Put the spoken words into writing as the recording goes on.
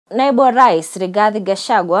Naibu Rais Rigathi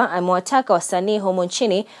Gachagua amewataka wasanii humu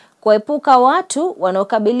nchini kuepuka watu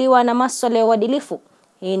wanaokabiliwa na masuala ya uadilifu.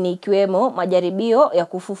 Hii ni ikiwemo majaribio ya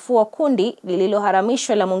kufufua kundi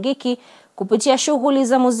lililoharamishwa la Mungiki kupitia shughuli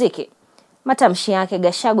za muziki. Matamshi yake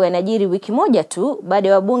Gachagua yanajiri wiki moja tu baada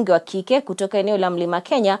ya wabunge wa kike kutoka eneo la Mlima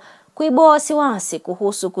Kenya kuibua wasiwasi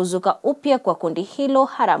kuhusu kuzuka upya kwa kundi hilo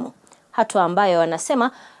haramu, hatua ambayo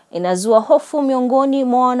wanasema inazua hofu miongoni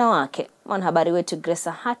mwa wanawake. Mwanahabari wetu Grace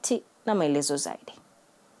Hati na maelezo zaidi.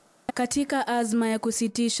 Katika azma ya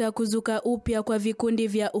kusitisha kuzuka upya kwa vikundi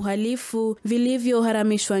vya uhalifu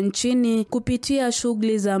vilivyoharamishwa nchini kupitia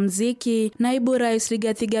shughuli za muziki, Naibu Rais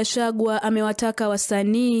Rigathi Gachagua amewataka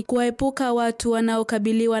wasanii kuepuka watu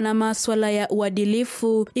wanaokabiliwa na masuala ya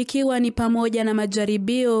uadilifu, ikiwa ni pamoja na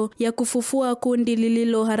majaribio ya kufufua kundi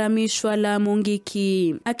lililoharamishwa la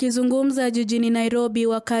Mungiki. Akizungumza jijini Nairobi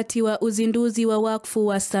wakati wa uzinduzi wa wakfu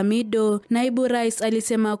wa Samido, Naibu Rais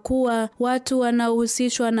alisema kuwa watu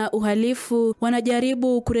wanaohusishwa na uhalifu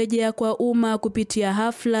wanajaribu kurejea kwa umma kupitia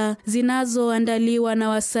hafla zinazoandaliwa na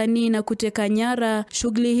wasanii na kuteka nyara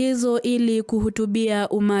shughuli hizo ili kuhutubia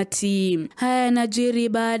umati. Haya yanajiri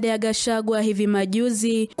baada ya Gachagua hivi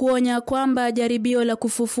majuzi kuonya kwamba jaribio la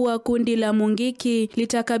kufufua kundi la Mungiki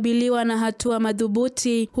litakabiliwa na hatua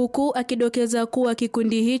madhubuti, huku akidokeza kuwa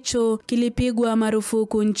kikundi hicho kilipigwa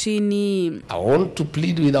marufuku nchini. I want to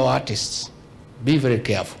plead with our artists, be very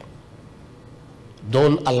careful.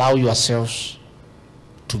 Don't allow yourselves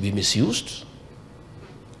to be misused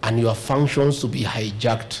and your functions to be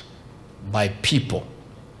hijacked by people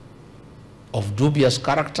of dubious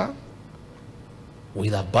character,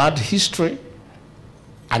 with a bad history,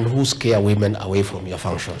 and who scare women away from your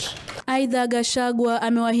functions. Aidha, Gachagua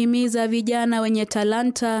amewahimiza vijana wenye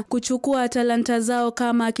talanta kuchukua talanta zao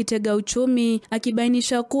kama kitega uchumi,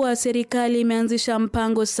 akibainisha kuwa serikali imeanzisha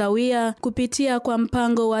mpango sawia kupitia kwa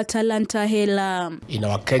mpango wa talanta hela. In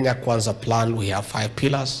our Kenya Kwanza plan, we have 5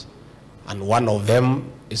 pillars, and one of them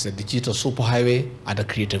is the digital superhighway and the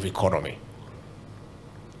creative economy.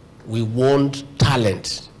 We want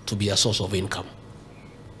talent to be a source of income.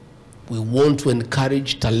 We want to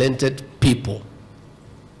encourage talented people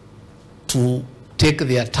to take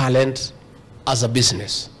their talent as a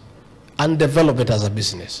business and develop it as a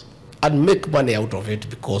business and make money out of it,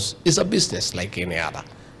 because it's a business like any other,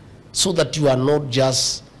 so that you are not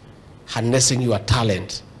just harnessing your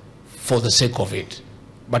talent for the sake of it,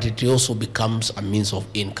 but it also becomes a means of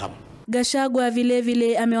income. Gachagua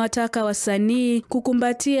vile amewataka wasanii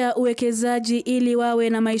kukumbatia uwekezaji ili wawe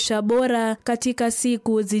na maisha bora katika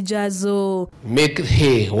siku zijazo. Make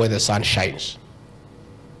hay where the sun shines.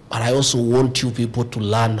 But I also want you people to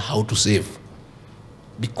learn how to save,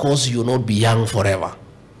 because you'll not be young forever.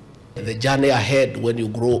 The journey ahead, when you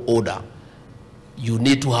grow older, you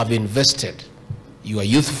need to have invested your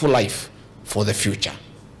youthful life for the future.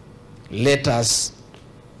 Let us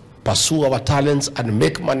pursue our talents and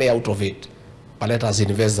make money out of it, but let us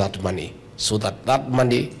invest that money so that that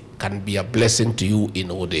money can be a blessing to you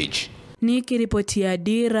in old age. Nikiripotia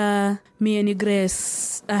Dira, mie ni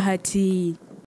Grace Ahati.